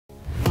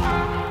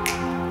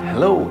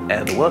Hello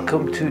and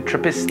welcome to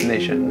Trappist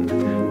Nation.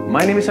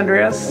 My name is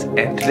Andreas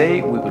and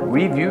today we will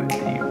review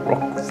the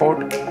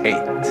Rochefort 8.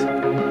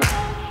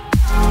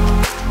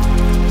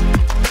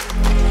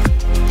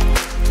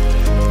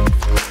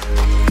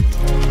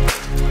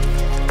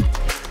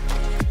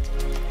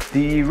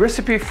 The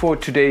recipe for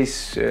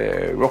today's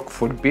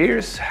Rochefort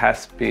beers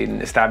has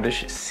been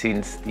established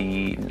since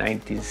the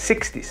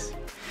 1960s.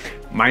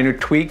 Minor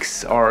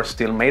tweaks are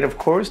still made, of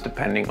course,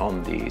 depending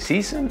on the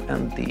season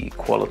and the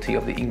quality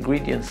of the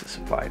ingredients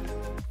supplied.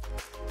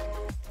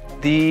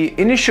 The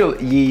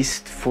initial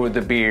yeast for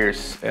the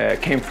beers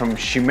came from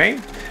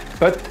Chimay,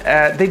 but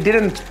they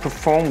didn't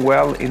perform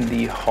well in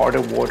the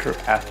harder water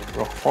at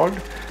Rochefort,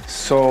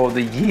 so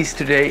the yeast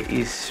today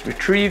is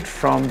retrieved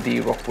from the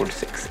Rochefort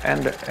 6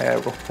 and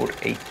Rochefort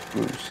 8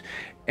 brews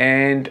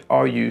and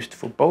are used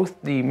for both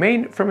the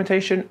main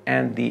fermentation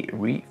and the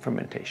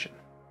re-fermentation.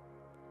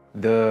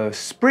 The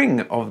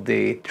spring of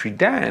the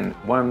Trident,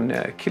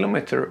 1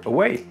 kilometer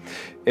away,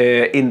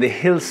 in the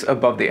hills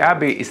above the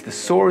abbey, is the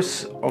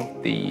source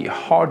of the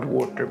hard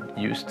water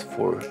used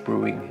for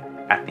brewing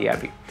at the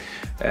abbey.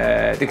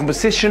 The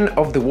composition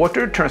of the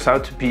water turns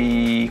out to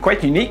be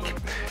quite unique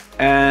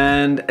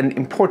and an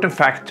important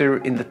factor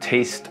in the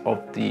taste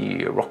of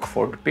the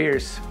Rochefort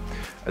beers.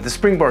 The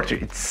spring water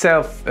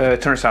itself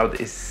turns out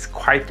is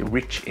quite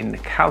rich in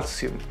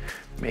calcium,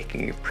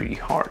 making it pretty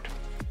hard.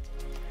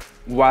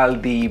 While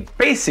the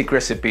basic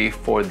recipe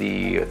for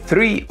the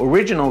 3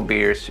 original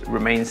beers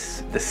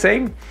remains the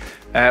same,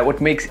 what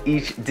makes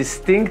each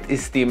distinct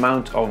is the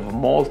amount of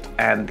malt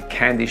and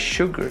candy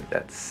sugar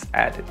that's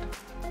added.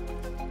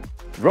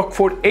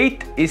 Rochefort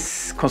 8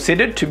 is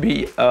considered to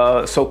be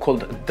a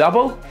so-called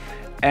dubbel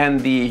and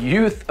the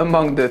youth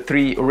among the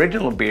 3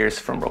 original beers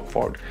from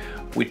Rochefort,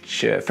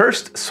 which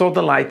first saw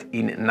the light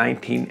in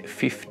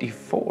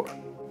 1954.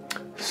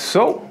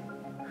 So,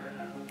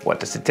 what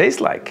does it taste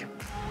like?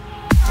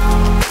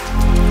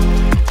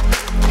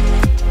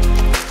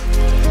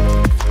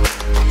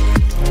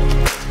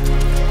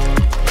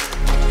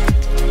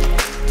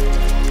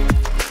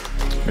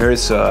 There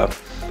is a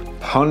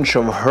punch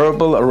of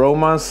herbal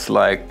aromas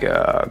like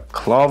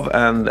clove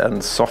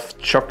and soft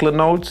chocolate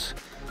notes,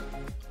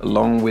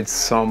 along with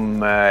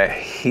some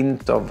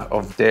hint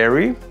of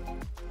dairy.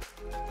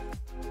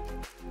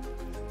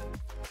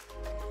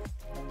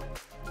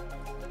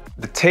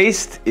 The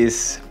taste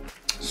is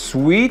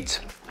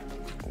sweet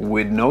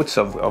with notes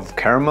of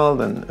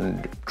caramel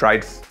and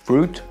dried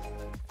fruit,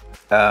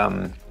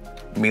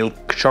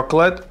 milk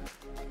chocolate,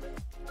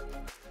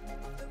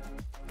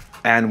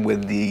 and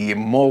with the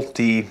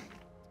malty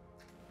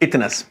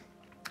bitterness.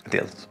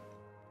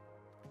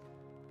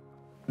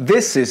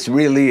 This is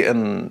really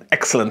an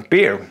excellent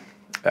beer.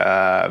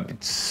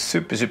 It's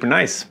super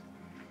nice.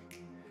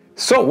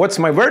 So what's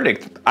my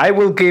verdict? I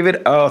will give it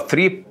a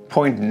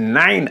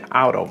 3.9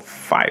 out of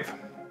 5.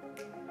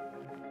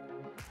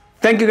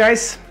 Thank you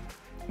guys.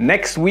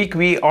 Next week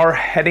we are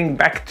heading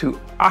back to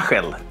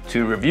Aachen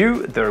to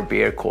review their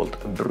beer called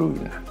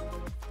Brun.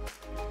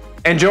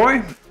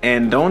 Enjoy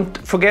and don't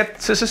forget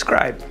to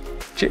subscribe.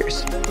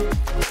 Cheers!